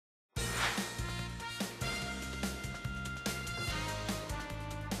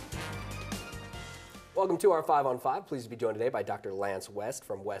Welcome to our 5 on 5. Pleased to be joined today by Dr. Lance West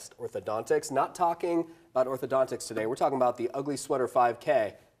from West Orthodontics. Not talking about orthodontics today. We're talking about the Ugly Sweater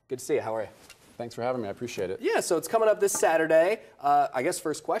 5K. Good to see you. How are you? Thanks for having me. I appreciate it. Yeah, so it's coming up this Saturday. I guess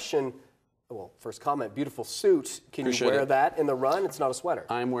first question, well, first comment, beautiful suit. Can you wear that in the run? It's not a sweater.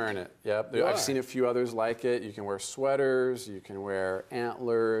 I'm wearing it, yep. I've seen a few others like it. You can wear sweaters, you can wear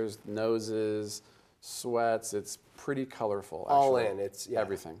antlers, noses, sweats. It's pretty colorful, actually. All in. It's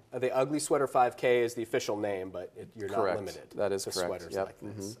everything. The Ugly Sweater 5K is the official name, but you're not limited. That is to correct. Sweaters like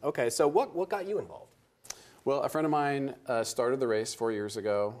this. Okay, so what got you involved? Well, a friend of mine started the race 4 years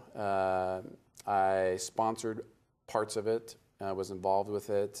ago. I sponsored parts of it, was involved with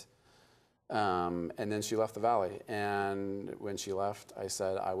it, and then she left the Valley. And when she left, I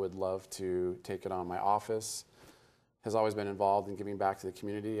said I would love to take it on. My office has always been involved in giving back to the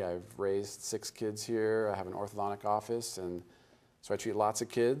community. I've raised 6 kids here. I have an orthodontic office, and so I treat lots of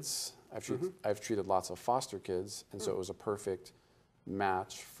kids. I've treated lots of foster kids, and so it was a perfect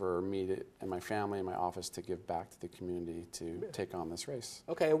match for me and my family and my office to give back to the community to take on this race.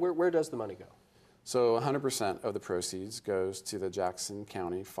 Okay, and where does the money go? So 100% of the proceeds goes to the Jackson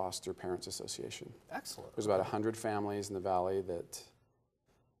County Foster Parents Association. Excellent. There's about 100 families in the Valley that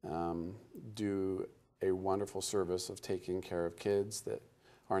do a wonderful service of taking care of kids that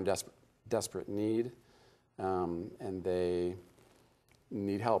are in desperate need, and they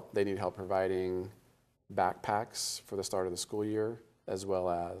need help. They need help providing backpacks for the start of the school year, as well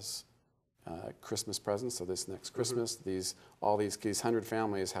as Christmas presents. So this next Christmas, all these 100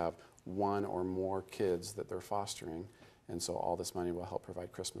 families have 1 or more kids that they're fostering, and so all this money will help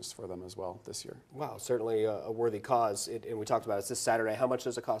provide Christmas for them as well this year. Wow, certainly a worthy cause. And we talked about it's this Saturday. How much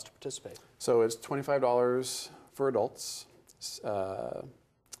does it cost to participate? So it's $25 for adults.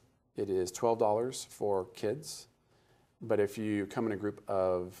 It is $12 for kids. But if you come in a group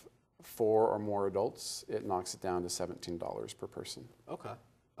of 4 or more adults, it knocks it down to $17 per person. Okay.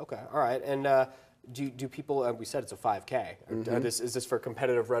 Okay. All right. And do people? We said it's a 5K. Is this for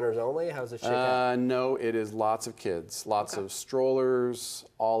competitive runners only? How does it shake out? No, it is lots of kids, lots of strollers,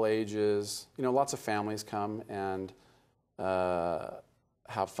 all ages. You know, lots of families come and have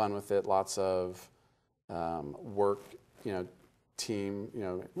fun with it. Lots of work, team,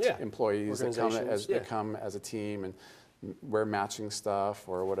 employees that come as a team and wear matching stuff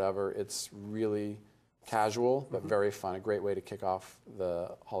or whatever. It's really casual, but very fun. A great way to kick off the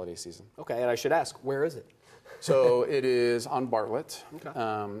holiday season. Okay, and I should ask, where is it? So it is on Bartlett. Okay.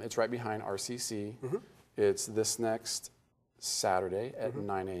 It's right behind RCC. It's this next Saturday at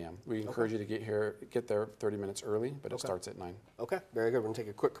 9 a.m. We encourage you to get there 30 minutes early, but it starts at 9. Okay, very good. We're going to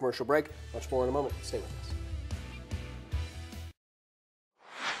take a quick commercial break. Much more in a moment. Stay with us.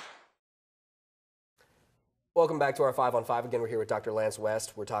 Welcome back to our 5 on 5. Again, we're here with Dr. Lance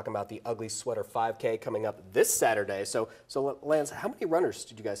West. We're talking about the Ugly Sweater 5K coming up this Saturday. So Lance, how many runners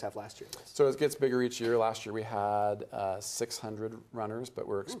did you guys have last year? So it gets bigger each year. Last year we had 600 runners, but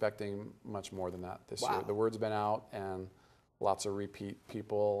we're expecting much more than that this year. The word's been out and lots of repeat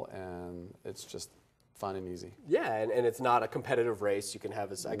people, and it's just fun and easy. Yeah, and it's not a competitive race. You can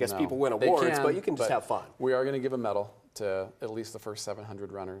have, I guess people win awards, but you can just have fun. We are going to give a medal to at least the first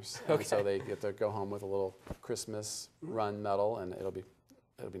 700 runners. Okay. So they get to go home with a little Christmas run medal, and it'll be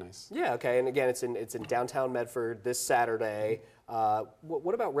nice. Yeah, okay. And again, it's in downtown Medford this Saturday.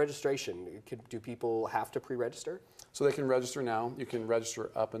 What about registration? Do people have to pre-register? So they can register now. You can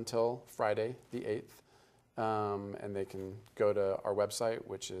register up until Friday the 8th. And they can go to our website,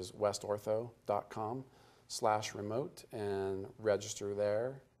 which is westortho.com/remote, and register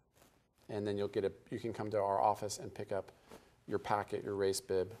there. And then you can come to our office and pick up your packet, your race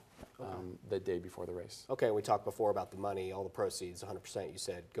bib, the day before the race. Okay, and we talked before about the money, all the proceeds, 100% you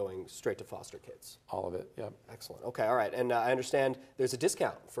said, going straight to foster kids. All of it, yep. Excellent. Okay, all right. And I understand there's a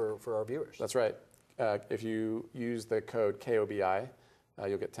discount for our viewers. That's right. If you use the code KOBI,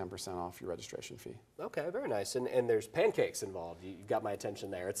 you'll get 10% off your registration fee. Okay, very nice. And there's pancakes involved. You've got my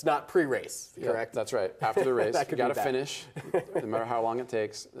attention there. It's not pre-race, correct? That's right. After the race, you got to finish, no matter how long it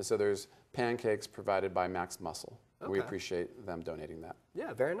takes. So there's pancakes provided by Max Muscle. Okay. We appreciate them donating that.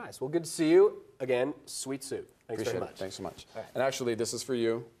 Yeah, very nice. Well, good to see you. Again, sweet suit. Thanks very much. Thanks so much. Right. And actually, this is for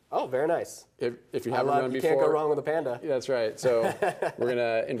you. Oh, very nice. If you haven't run before. You can't go wrong with a panda. Yeah, that's right. So we're going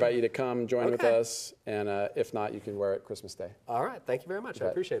to invite you to come join with us. And if not, you can wear it Christmas Day. All right. Thank you very much. I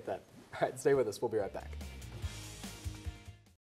appreciate that. All right. Stay with us. We'll be right back.